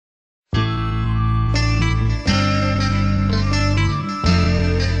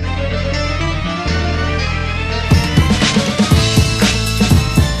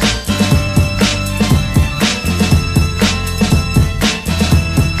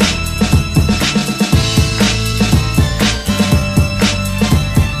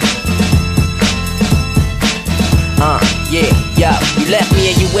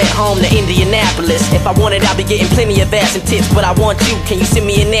at home to Indianapolis. If I wanted, I'd be getting plenty of ass and tips, but I want you. Can you send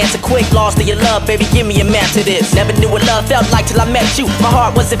me an answer quick? Lost to your love, baby, give me a map to this. Never knew what love felt like till I met you. My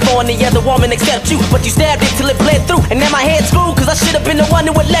heart wasn't for any other woman except you, but you stabbed it till it bled through. And now my head's screwed, cause I should've been the one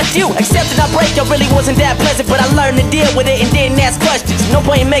who had left you. Accepted I break, you really wasn't that pleasant, but I learned to deal with it and didn't ask questions. No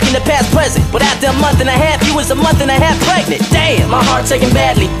point in making the past present, but after a month and a half, you was a month and a half pregnant. Damn, my heart taken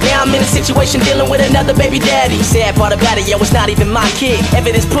badly. Now I'm in a situation dealing with another baby daddy. Sad part about it, yo, it's not even my kid.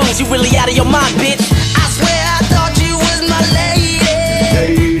 Evidence proves you really out of your mind, bitch. I swear I thought you was my lady. Now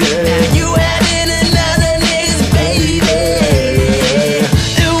you having another nigga's baby.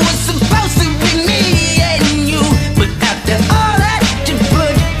 It was supposed to be me and you, but after all that you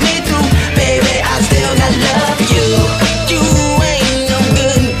put me through, baby, I still got love for you. You ain't no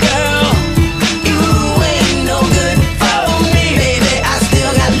good girl. You ain't no good for me, baby. I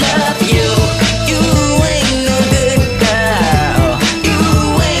still got love for you. You ain't no good girl. You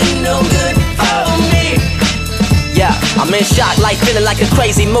ain't no good for me. Yeah, I'm in shock, like feeling like a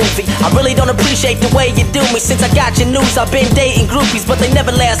crazy movie. I really don't appreciate the way you do me. Since I got your news, I've been dating groupies, but they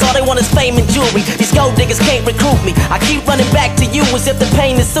never last. All they want is fame and jewelry. These gold diggers can't recruit me. I keep running back to you as if the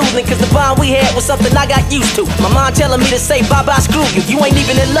pain is soothing, cause the bond we had was something I got used to. My mom telling me to say bye-bye, screw you. You ain't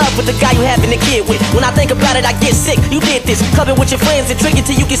even in love with the guy you having a kid with. When I think about it, I get sick. You did this, clubbing with your friends and drinking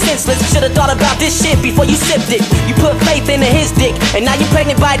till you get senseless. Should've thought about this shit before you sipped it. You put faith into his dick, and now you're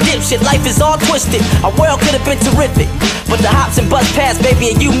pregnant by a dipshit. Life is all twisted. Our world could've been terrific, but the hops and bus passed, baby,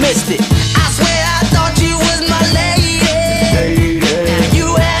 and you missed it. I swear I thought you was my lady. Now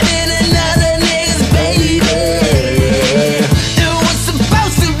you having another nigga's baby. It was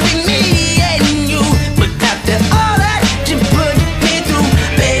supposed to be me and you, but after all that you put me through,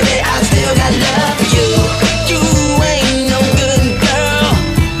 baby, I still got love for you. You ain't no good girl.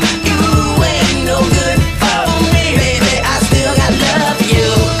 You ain't no good for me, baby. I still got love for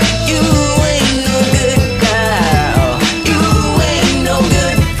you. You ain't no good girl. You ain't no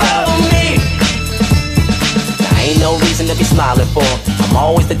good for me. Ain't no reason to be smiling for. I'm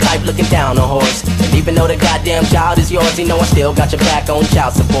always the type looking down on horse. And even though the goddamn child is yours, you know I still got your back on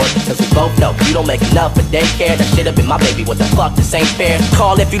child support. Cause we both know you don't make enough for daycare. That should've been my baby, what the fuck, this ain't fair.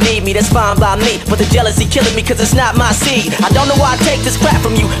 Call if you need me, that's fine by me, but the jealousy killing me cause it's not my seed. I don't know why I take this crap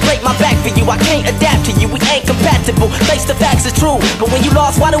from you, break my back for you. I can't adapt to you, we ain't compatible. Face the facts, it's true, but when you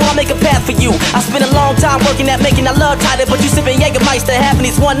lost, why do I make a path for you? I spent a long time working at making our love tighter, but you sipping Jägermeister having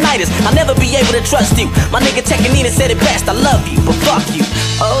these one-nighters. I'll never be able to trust you. My nigga Tekken Nina said it best, I love you, but fuck you.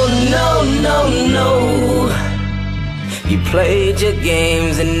 Oh no, no, no. You played your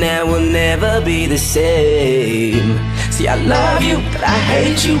games and that will never be the same. See, I love you, but I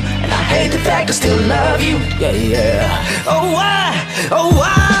hate you, and I hate the fact I still love you. Yeah, yeah. Oh why, oh why?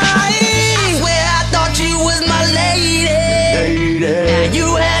 I swear I thought you was my lady. Now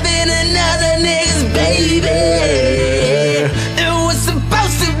you having another nigga's baby. It was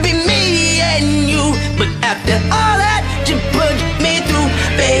supposed to be me and you, but after all that you put me through,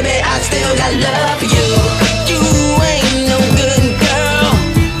 baby, I still got love